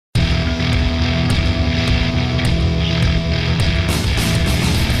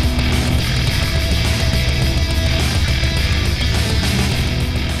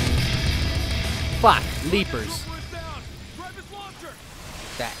leapers.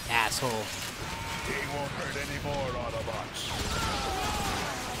 That asshole. He won't hurt any more Autobots.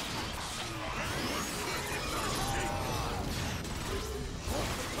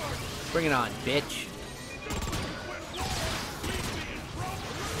 Bring it on, bitch.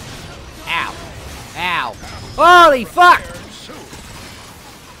 Ow. Ow. Holy fuck!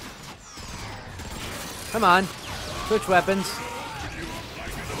 Come on. Switch weapons.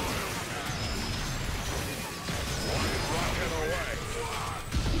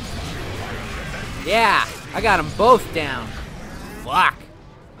 Yeah, I got them both down. Fuck.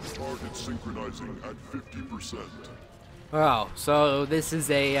 Target synchronizing at 50%. Oh, so this is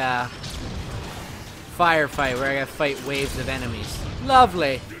a firefight where I gotta fight waves of enemies.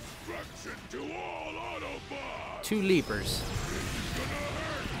 Lovely. Two leapers.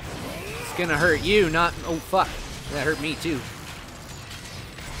 It's gonna hurt you, not... Oh, fuck. That hurt me, too.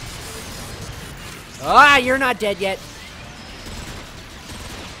 Ah, you're not dead yet.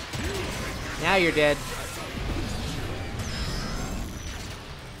 Now you're dead.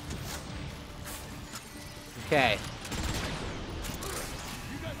 Okay.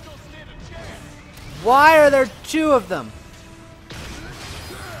 Why are there two of them?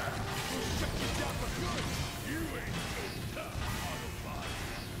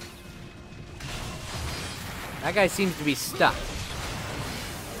 That guy seems to be stuck.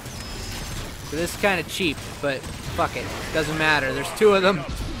 So this is kind of cheap, but fuck it. Doesn't matter. There's two of them.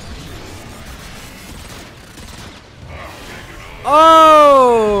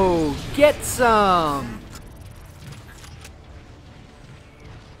 Oh! Get some!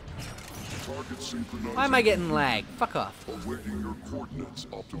 Why am I getting lag? Fuck off. Awaiting your coordinates,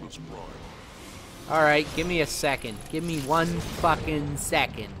 Optimus Prime. Alright, give me a second. Give me 1 fucking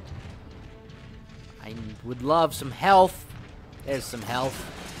second. I would love some health. There's some health.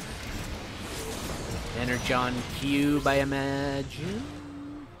 Energon Cube, I imagine.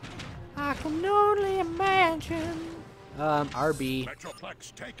 I can only imagine. RB.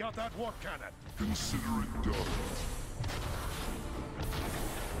 Metroplex, take out that warp cannon. Consider it done.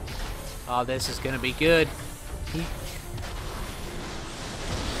 Oh, this is gonna be good.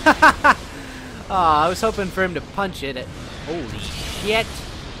 Oh, I was hoping for him to punch it. Holy shit.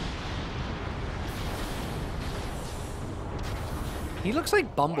 He looks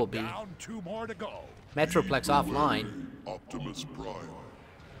like Bumblebee. Down, 2 more to go. Metroplex offline. Optimus Prime.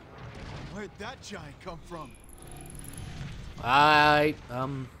 Where'd that giant come from? I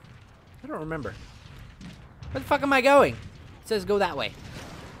don't remember. Where the fuck am I going? It says go that way.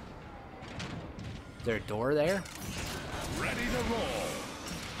 Is there a door there? Ready to roll.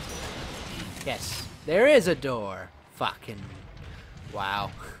 Yes, there is a door. Fucking wow.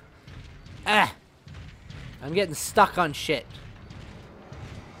 Ah, I'm getting stuck on shit.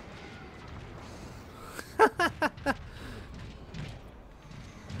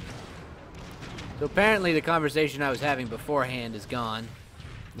 So apparently the conversation I was having beforehand is gone.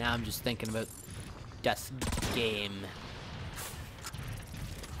 Now I'm just thinking about this game.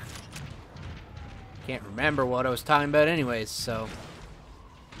 Can't remember what I was talking about anyways, so...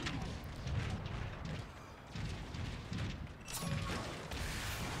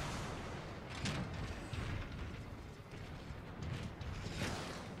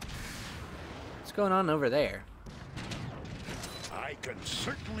 What's going on over there? I can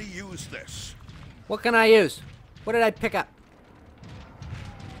certainly use this. What can I use? What did I pick up?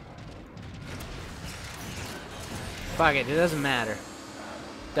 Fuck it, it doesn't matter.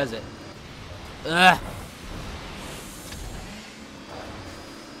 Does it? Ugh.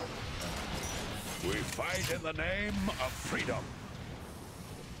 We fight in the name of freedom.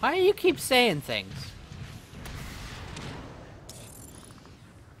 Why do you keep saying things?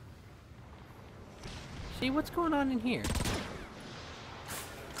 See, what's going on in here?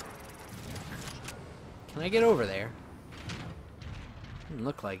 Can I get over there? Doesn't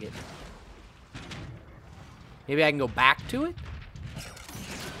look like it. Maybe I can go back to it?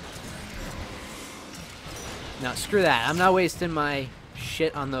 No, screw that. I'm not wasting my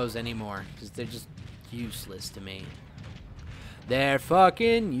shit on those anymore. Because they're just useless to me. They're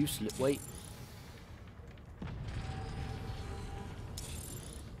fucking useless. Wait.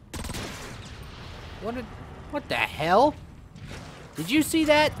 What the hell? Did you see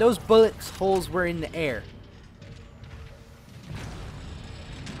that? Those bullet holes were in the air.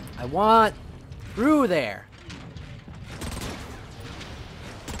 I want through there.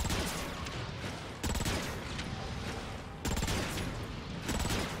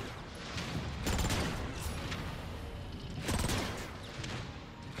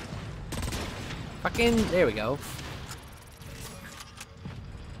 Fucking, there we go.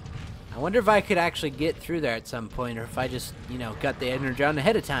 I wonder if I could actually get through there at some point, or if I just, you know, got the energon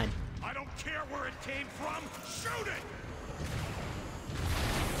ahead of time. I don't care where it came from. Shoot it!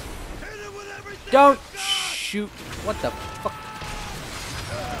 Hit it with everything. Don't you've got! shoot. What the fuck?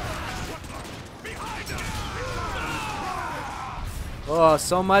 Behind us! Oh,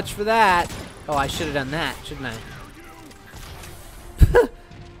 so much for that. Oh, I should have done that, shouldn't I?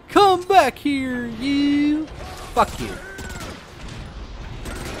 Come back here, you. Fuck you.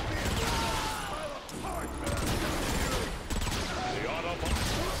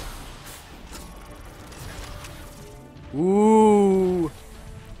 Ooh.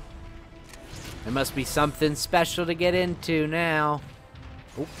 There must be something special to get into now.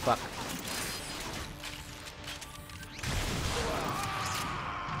 Oh, fuck.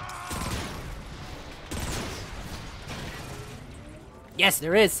 Yes,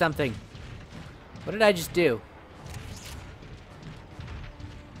 there is something. What did I just do?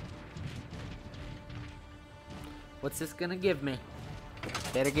 What's this gonna give me?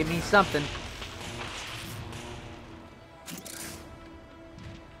 Better give me something.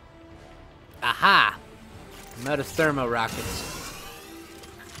 Aha! I'm out of thermo rockets.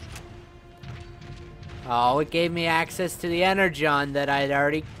 Oh, it gave me access to the energon that I'd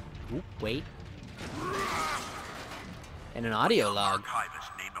already... Oop, wait. And an audio log.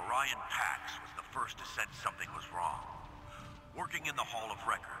 Archivist named Orion Pax was the first to sense something was wrong. Working in the Hall of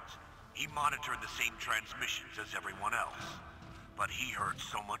Records, he monitored the same transmissions as everyone else, but he heard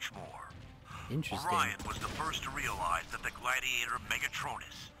so much more. Interesting. Orion was the first to realize that the gladiator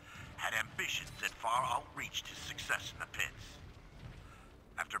Megatronus had ambitions that far outreached his success in the pits.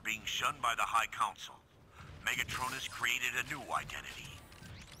 After being shunned by the High Council, Megatronus created a new identity,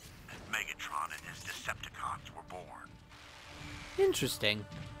 and Megatron and his Decepticons were born. Interesting.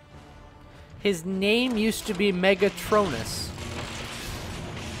 His name used to be Megatronus.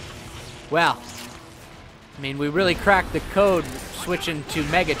 Well, I mean, we really cracked the code switching to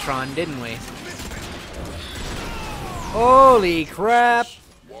Megatron, didn't we? Holy crap!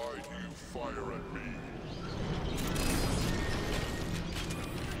 Why do you fire at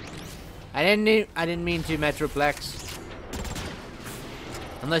me? I didn't mean to, Metroplex.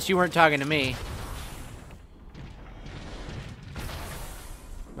 Unless you weren't talking to me.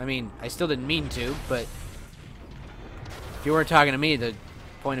 I mean, I still didn't mean to, but if you weren't talking to me, the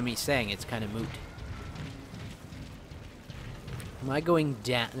point of me saying it's kind of moot. Am I going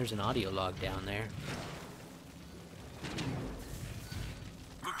down? There's an audio log down there.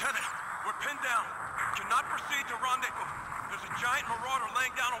 Lieutenant, we're pinned down. Cannot proceed to rendezvous. There's a giant marauder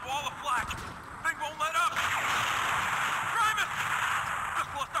laying down a wall of flak. Thing won't let up. Primus!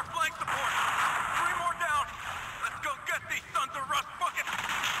 Just lost our flank support. 3 more down. Let's go get these sons of rust buckets.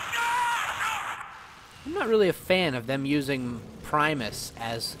 I'm not really a fan of them using Primus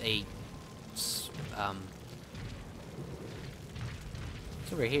as a... What's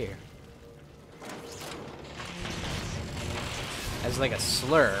over here? As like a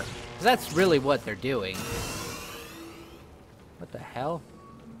slur. 'Cause that's really what they're doing. What the hell?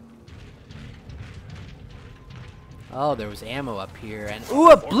 Oh, there was ammo up here. And ooh,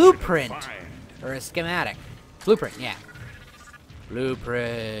 a blueprint! Or a schematic. Blueprint, yeah.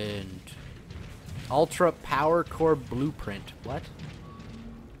 Blueprint. Ultra Power Core Blueprint. What?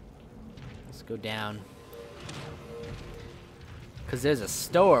 Let's go down. Because there's a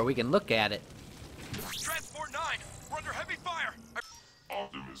store. We can look at it. Transport 9! We're under heavy fire!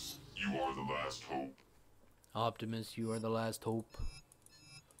 Optimus, you are the last hope. Optimus, you are the last hope.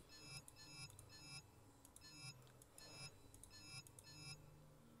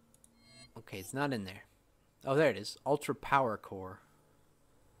 Okay, it's not in there. Oh, there it is. Ultra Power Core.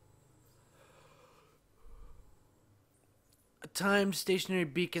 A timed stationary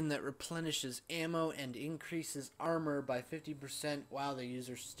beacon that replenishes ammo and increases armor by 50% while the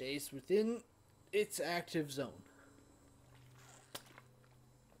user stays within its active zone.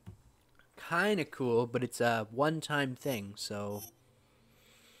 Kinda cool, but it's a one-time thing, so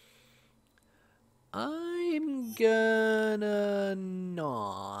I'm gonna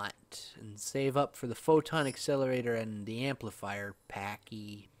not and save up for the photon accelerator and the amplifier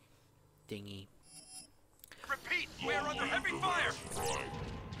packy dingy. Repeat, we're under heavy fire!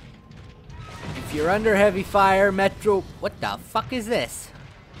 If you're under heavy fire, Metro... What the fuck is this?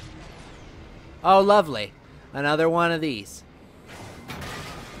 Oh, lovely. Another one of these.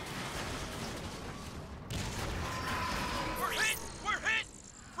 We're hit! We're hit!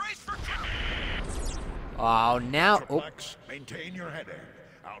 Brace for two! Oh, now... Oh, Flex, maintain your heading.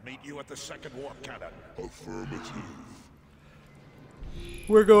 I'll meet you at the second warp cannon. Affirmative.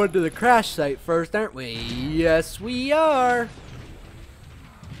 we're going to the crash site first, aren't we? Yes, we are.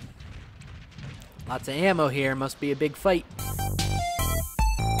 Lots of ammo here. Must be a big fight.